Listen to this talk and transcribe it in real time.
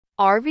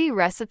Arvi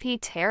recipe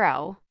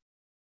taro.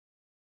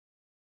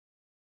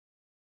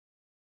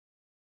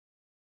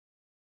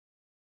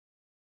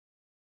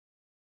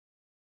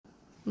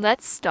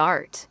 Let's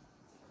start.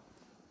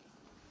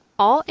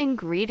 All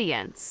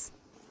ingredients.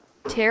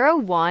 Taro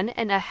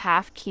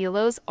 1.5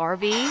 kilos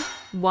Arvi,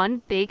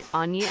 1 big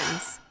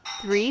onions,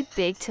 3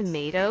 big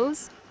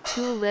tomatoes,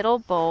 2 little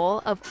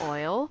bowl of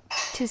oil,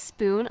 2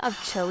 spoon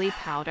of chili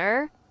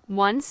powder,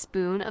 1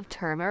 spoon of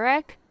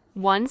turmeric,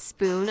 1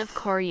 spoon of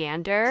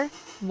coriander,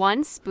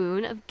 1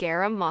 spoon of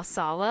garam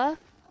masala,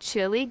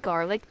 chili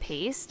garlic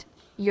paste,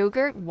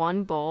 yogurt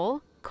 1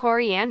 bowl,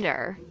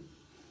 coriander.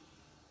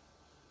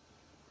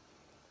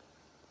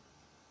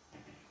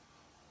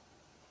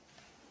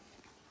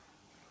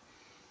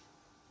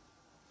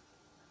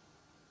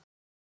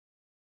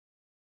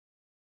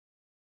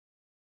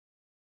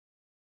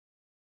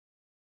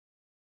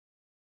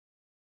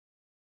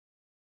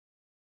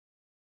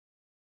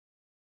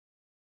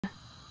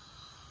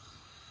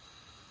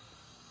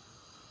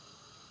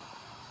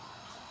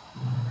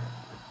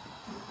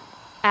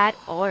 Add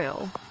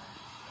oil.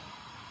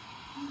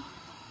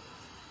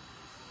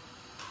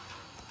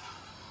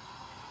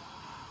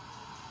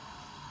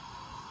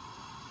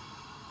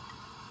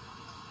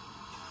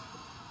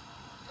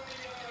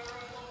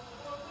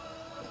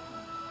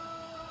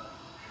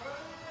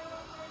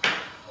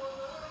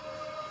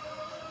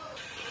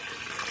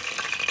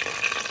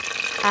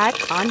 Add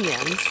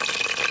onions.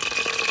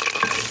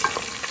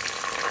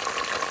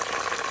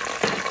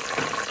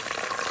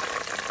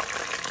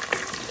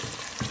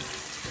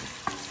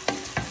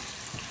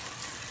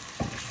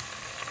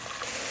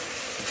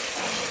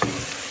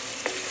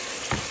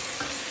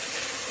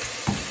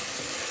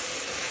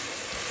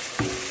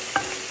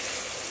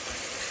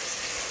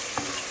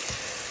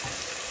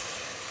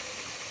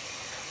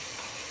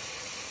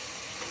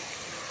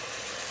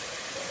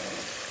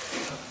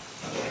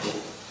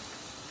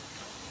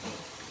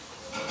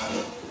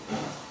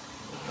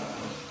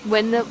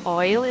 When the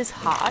oil is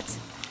hot,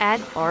 add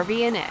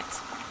Arvi in it.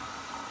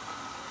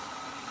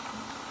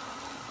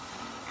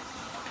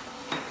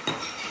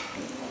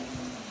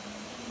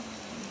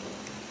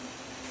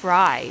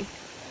 Fry.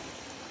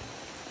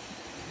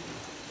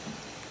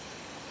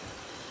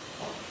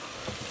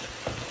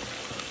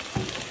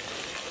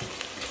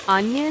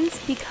 Onions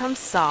become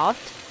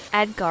soft,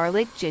 add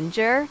garlic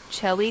ginger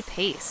chili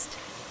paste.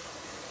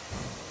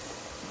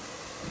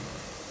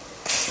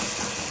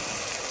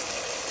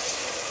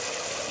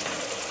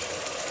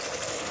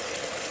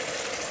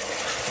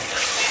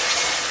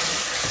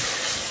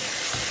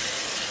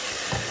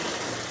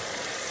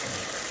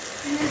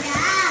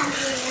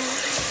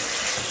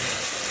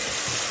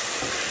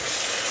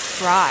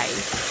 Fry.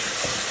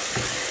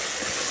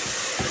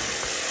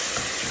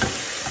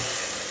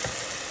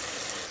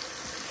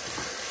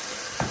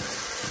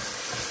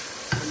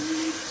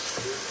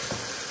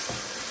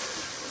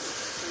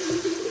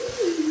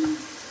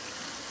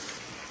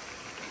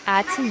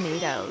 Add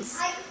tomatoes.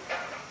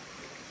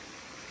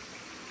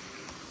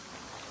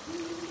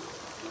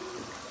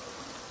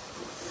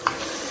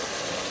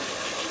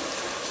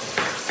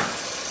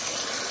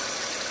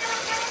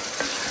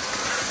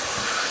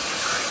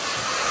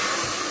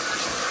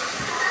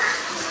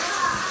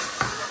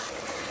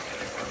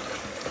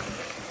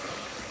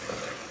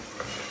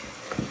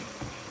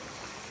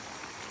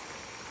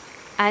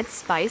 Add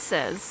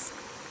spices.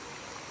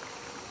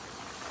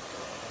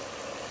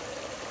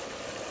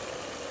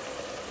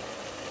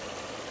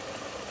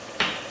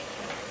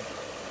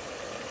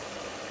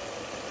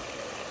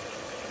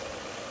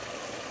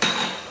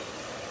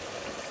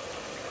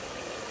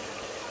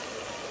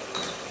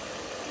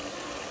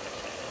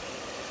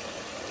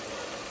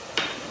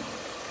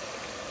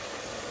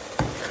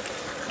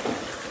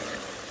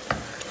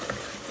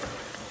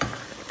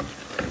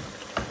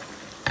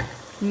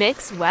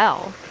 Mix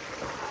well.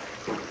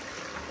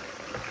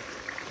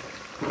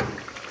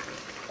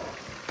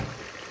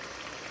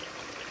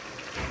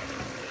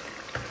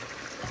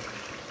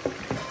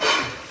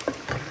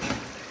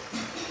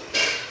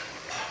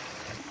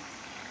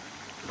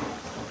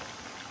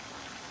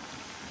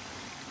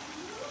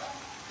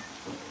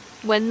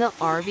 When the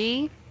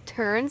Arvi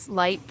turns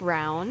light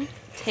brown,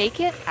 take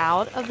it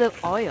out of the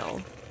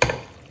oil.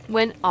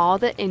 When all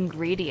the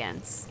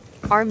ingredients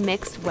are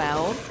mixed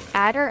well,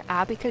 add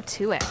Arabica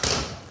to it.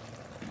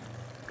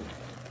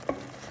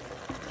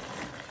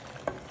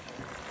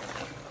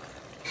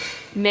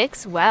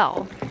 Mix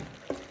well.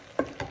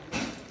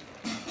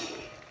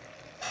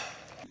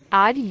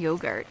 Add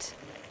yogurt.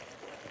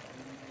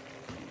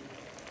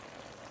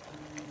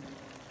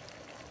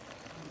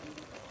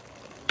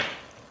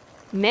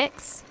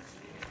 Mix.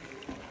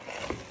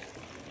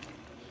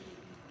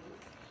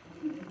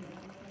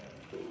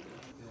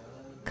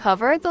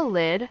 Cover the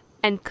lid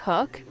and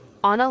cook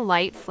on a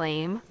light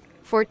flame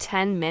for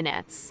 10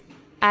 minutes.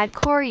 Add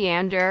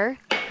coriander,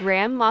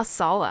 garam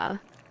masala.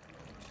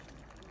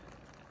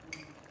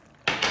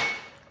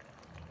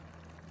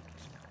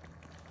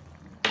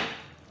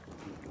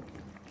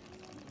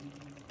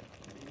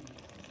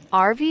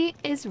 Arvi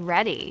is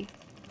ready.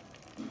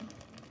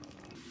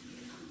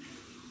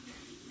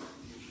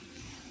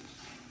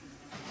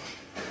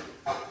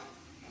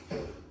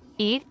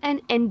 Eat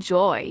and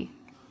enjoy.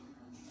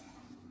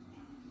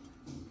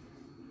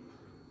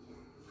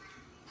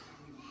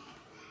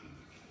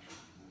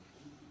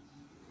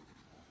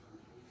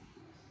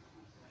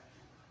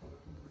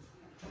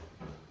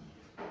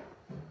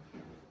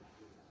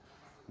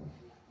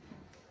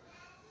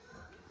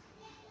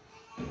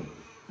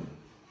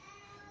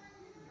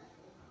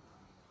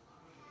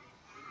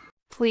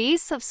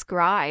 Please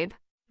subscribe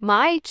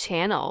my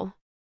channel.